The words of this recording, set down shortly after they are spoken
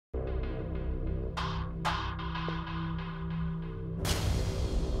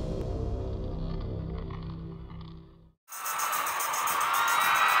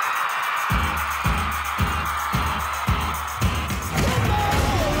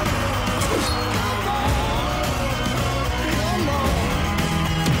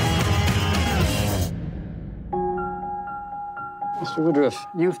Mr. Woodruff,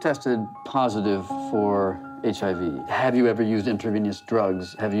 you've tested positive for HIV. Have you ever used intravenous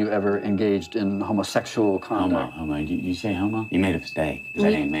drugs? Have you ever engaged in homosexual conduct? Homo. You say homo? You made a mistake, because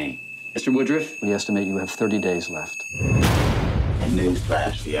that ain't me. Mr. Woodruff, we estimate you have 30 days left.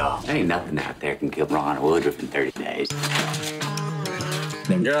 Newsflash for y'all. There ain't nothing out there can kill Ron Woodruff in 30 days.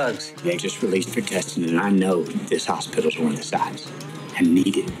 Them drugs, they just released for testing, and I know this hospital's one of the sites. I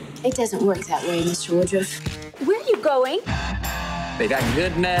need it. It doesn't work that way, Mr. Woodruff. Where are you going? They got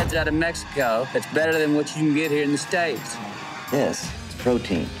good meds out of Mexico that's better than what you can get here in the States. Yes, it's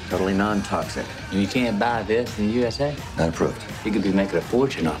protein, totally non-toxic. And you can't buy this in the USA? Not approved. You could be making a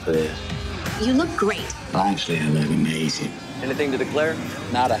fortune off of this. You look great. Well, actually, I look amazing. Anything to declare?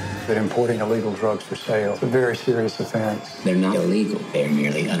 Nada. But importing illegal drugs for sale is a very serious offense. They're not illegal. They're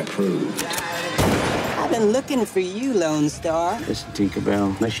merely unapproved. I've been looking for you, Lone Star. Listen,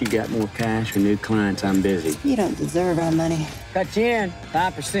 Tinkerbell, unless you got more cash or new clients, I'm busy. You don't deserve our money. Cut you in,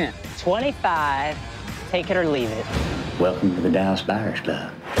 5%. 25. Take it or leave it. Welcome to the Dallas Buyers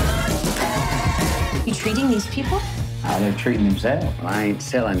Club. You treating these people? How they're treating themselves. Well, I ain't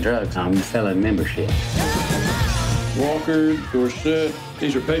selling drugs, I'm selling membership. Walker, Dorsett,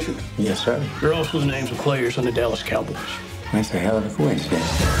 these are patients. Yes, sir. They're also the names of players on the Dallas Cowboys. That's a hell of a coincidence.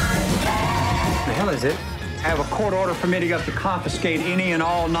 The hell is it? I have a court order permitting us to confiscate any and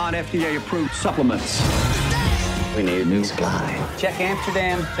all non-FDA approved supplements. We need a new supply. Check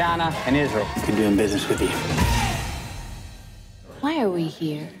Amsterdam, China, and Israel. We're doing business with you. Why are we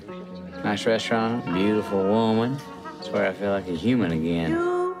here? Nice restaurant, beautiful woman. That's where I feel like a human again.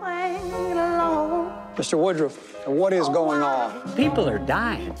 Mr. Woodruff, what is going on? People are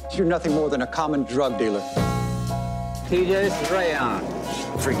dying. You're nothing more than a common drug dealer. TJ, this is Rayon.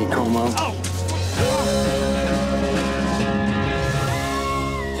 Freaking homo. Oh!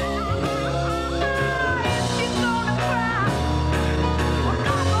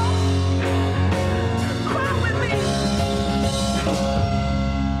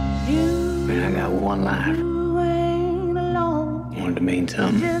 Man, I got one life. Wanted to mean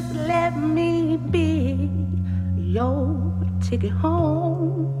something. Just let me be your ticket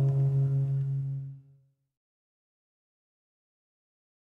home.